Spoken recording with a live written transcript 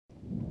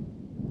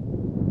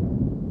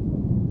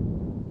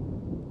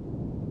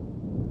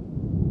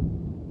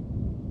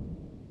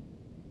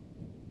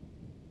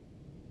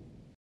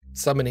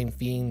Summoning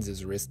fiends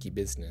is risky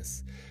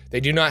business. They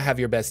do not have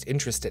your best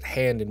interest at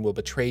hand and will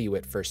betray you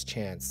at first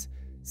chance.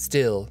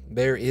 Still,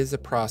 there is a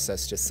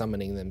process to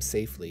summoning them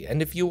safely,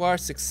 and if you are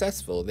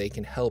successful, they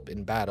can help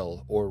in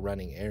battle or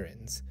running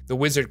errands. The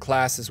wizard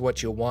class is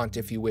what you'll want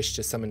if you wish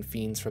to summon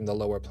fiends from the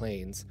lower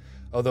planes,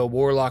 although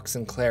warlocks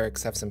and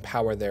clerics have some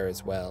power there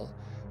as well.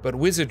 But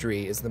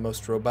wizardry is the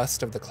most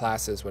robust of the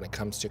classes when it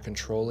comes to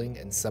controlling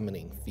and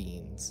summoning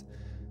fiends.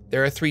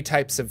 There are 3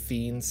 types of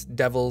fiends: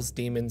 devils,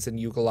 demons, and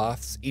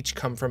Yugoloths. Each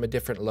come from a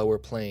different lower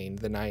plane,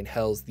 the 9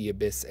 hells, the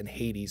abyss, and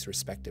Hades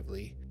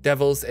respectively.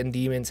 Devils and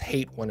demons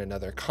hate one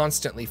another,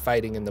 constantly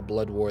fighting in the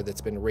blood war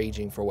that's been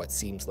raging for what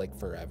seems like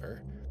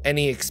forever.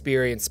 Any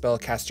experienced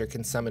spellcaster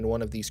can summon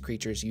one of these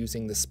creatures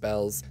using the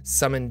spells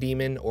Summon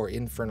Demon or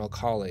Infernal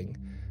Calling,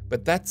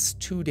 but that's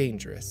too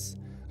dangerous.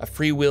 A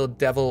free-willed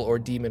devil or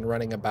demon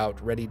running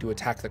about ready to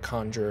attack the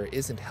conjurer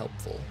isn't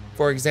helpful.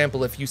 For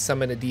example, if you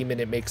summon a demon,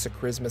 it makes a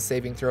charisma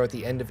saving throw at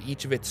the end of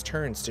each of its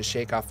turns to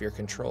shake off your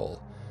control.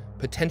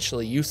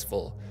 Potentially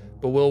useful,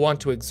 but we'll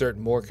want to exert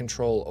more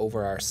control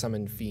over our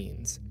summoned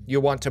fiends.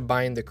 You'll want to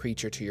bind the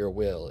creature to your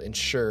will,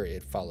 ensure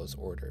it follows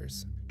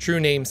orders. True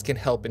names can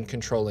help in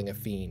controlling a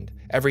fiend.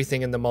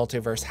 Everything in the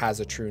multiverse has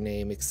a true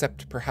name,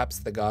 except perhaps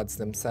the gods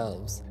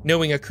themselves.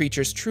 Knowing a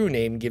creature's true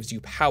name gives you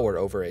power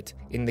over it.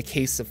 In the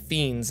case of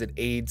fiends, it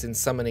aids in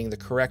summoning the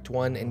correct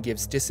one and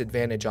gives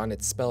disadvantage on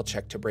its spell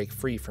check to break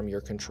free from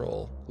your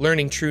control.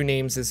 Learning true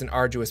names is an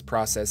arduous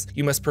process.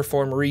 You must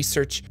perform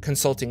research,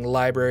 consulting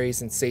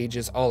libraries and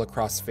sages all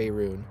across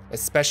Faerun,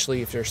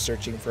 especially if you're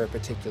searching for a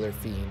particular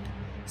fiend.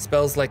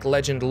 Spells like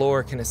Legend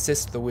Lore can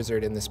assist the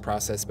wizard in this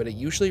process, but it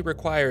usually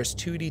requires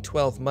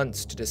 2d12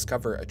 months to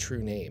discover a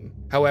true name.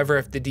 However,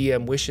 if the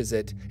DM wishes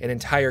it, an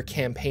entire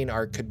campaign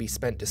arc could be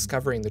spent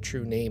discovering the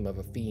true name of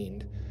a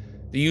fiend.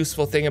 The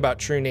useful thing about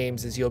true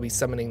names is you'll be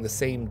summoning the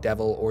same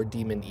devil or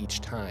demon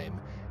each time,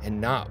 and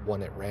not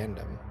one at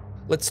random.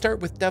 Let's start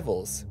with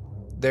devils.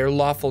 Their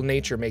lawful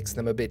nature makes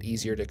them a bit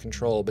easier to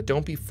control, but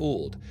don't be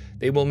fooled.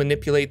 They will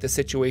manipulate the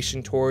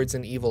situation towards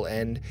an evil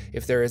end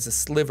if there is a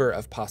sliver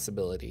of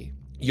possibility.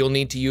 You'll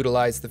need to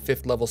utilize the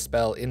 5th level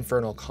spell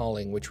Infernal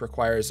Calling, which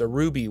requires a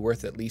ruby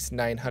worth at least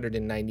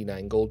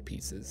 999 gold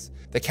pieces.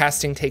 The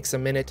casting takes a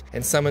minute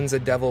and summons a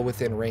devil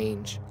within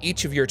range.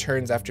 Each of your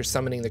turns after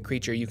summoning the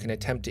creature, you can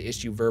attempt to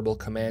issue verbal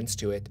commands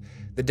to it.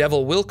 The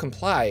devil will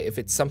comply if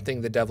it's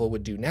something the devil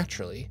would do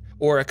naturally,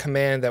 or a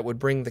command that would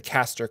bring the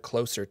caster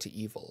closer to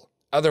evil.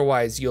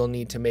 Otherwise, you'll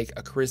need to make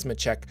a charisma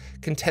check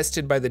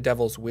contested by the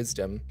devil's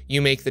wisdom.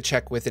 You make the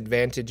check with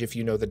advantage if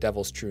you know the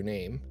devil's true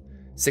name.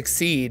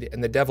 Succeed,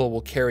 and the devil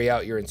will carry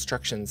out your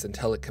instructions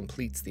until it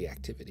completes the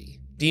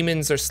activity.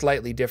 Demons are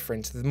slightly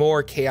different,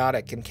 more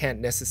chaotic, and can't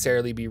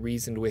necessarily be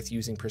reasoned with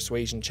using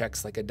persuasion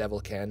checks like a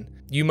devil can.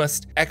 You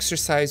must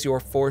exercise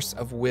your force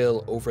of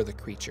will over the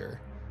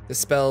creature. The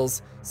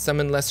spells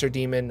Summon Lesser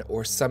Demon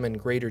or Summon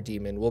Greater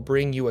Demon will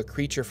bring you a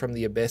creature from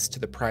the abyss to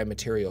the prime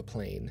material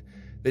plane.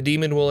 The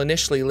demon will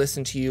initially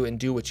listen to you and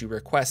do what you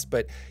request,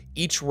 but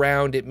each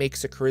round it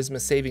makes a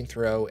charisma saving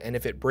throw, and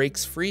if it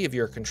breaks free of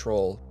your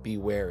control, be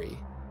wary.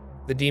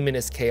 The demon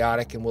is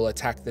chaotic and will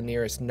attack the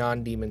nearest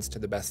non-demons to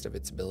the best of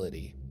its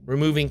ability.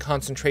 Removing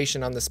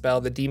concentration on the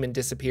spell, the demon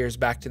disappears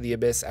back to the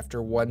abyss after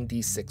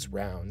 1d6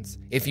 rounds.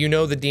 If you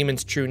know the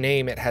demon's true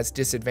name, it has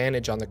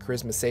disadvantage on the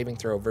charisma saving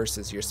throw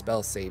versus your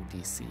spell save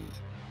DC.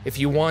 If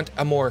you want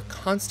a more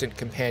constant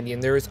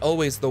companion, there is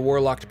always the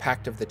Warlocked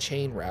Pact of the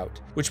Chain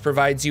route, which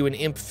provides you an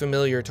imp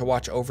familiar to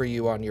watch over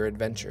you on your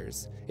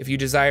adventures. If you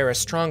desire a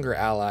stronger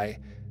ally,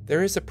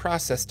 there is a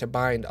process to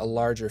bind a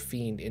larger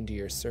fiend into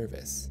your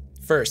service.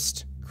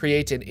 First,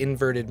 create an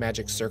inverted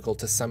magic circle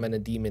to summon a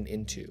demon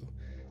into.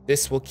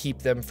 This will keep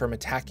them from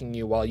attacking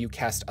you while you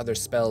cast other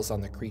spells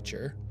on the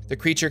creature. The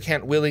creature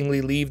can't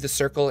willingly leave the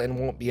circle and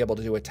won't be able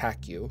to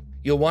attack you.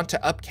 You'll want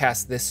to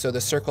upcast this so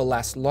the circle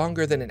lasts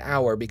longer than an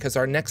hour because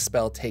our next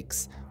spell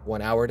takes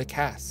 1 hour to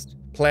cast.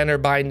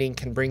 Planar Binding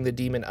can bring the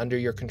demon under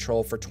your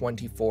control for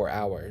 24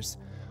 hours.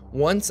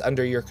 Once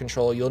under your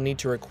control, you'll need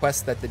to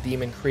request that the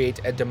demon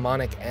create a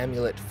demonic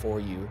amulet for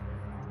you.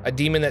 A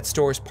demon that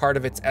stores part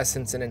of its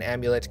essence in an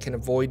amulet can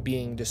avoid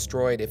being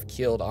destroyed if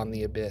killed on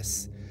the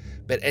abyss,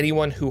 but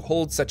anyone who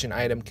holds such an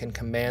item can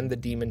command the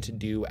demon to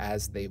do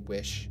as they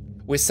wish.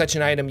 With such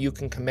an item, you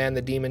can command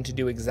the demon to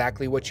do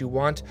exactly what you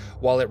want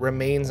while it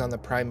remains on the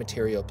prime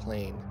material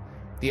plane.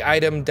 The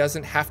item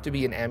doesn't have to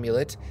be an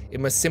amulet,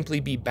 it must simply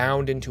be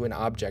bound into an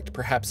object,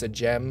 perhaps a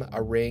gem,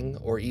 a ring,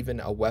 or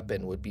even a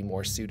weapon would be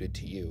more suited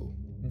to you.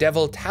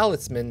 Devil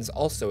talismans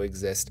also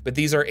exist, but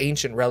these are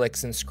ancient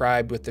relics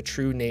inscribed with the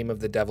true name of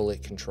the devil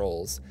it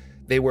controls.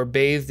 They were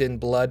bathed in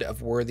blood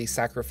of worthy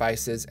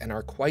sacrifices and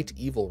are quite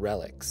evil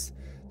relics.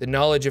 The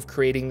knowledge of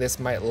creating this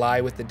might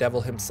lie with the devil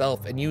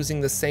himself, and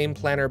using the same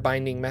planar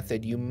binding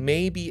method, you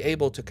may be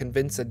able to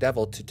convince a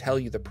devil to tell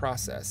you the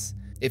process.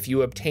 If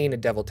you obtain a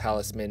devil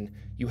talisman,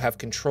 you have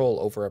control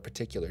over a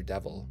particular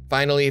devil.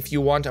 Finally, if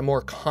you want a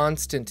more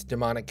constant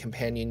demonic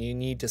companion, you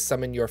need to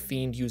summon your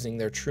fiend using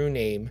their true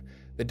name,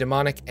 the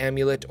demonic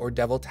amulet or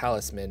devil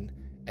talisman,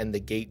 and the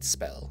Gate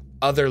spell.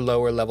 Other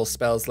lower level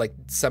spells like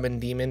Summon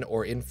Demon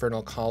or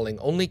Infernal Calling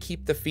only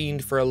keep the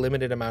fiend for a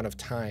limited amount of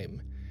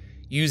time.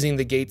 Using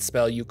the Gate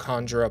spell, you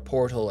conjure a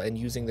portal, and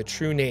using the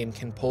true name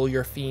can pull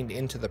your fiend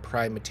into the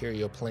prime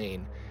material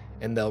plane,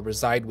 and they'll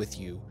reside with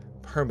you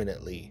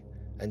permanently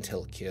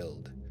until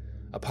killed,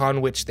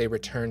 upon which they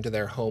return to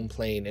their home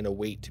plane and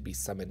await to be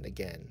summoned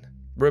again.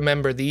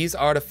 Remember, these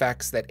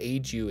artifacts that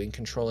aid you in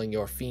controlling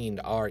your fiend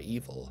are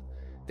evil.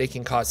 They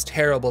can cause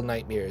terrible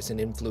nightmares and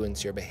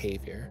influence your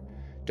behavior.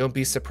 Don't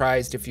be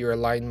surprised if your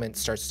alignment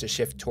starts to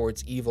shift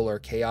towards evil or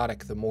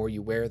chaotic the more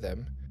you wear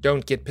them.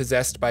 Don't get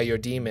possessed by your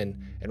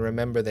demon, and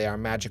remember they are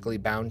magically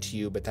bound to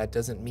you, but that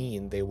doesn't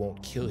mean they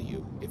won't kill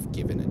you if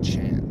given a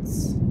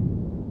chance.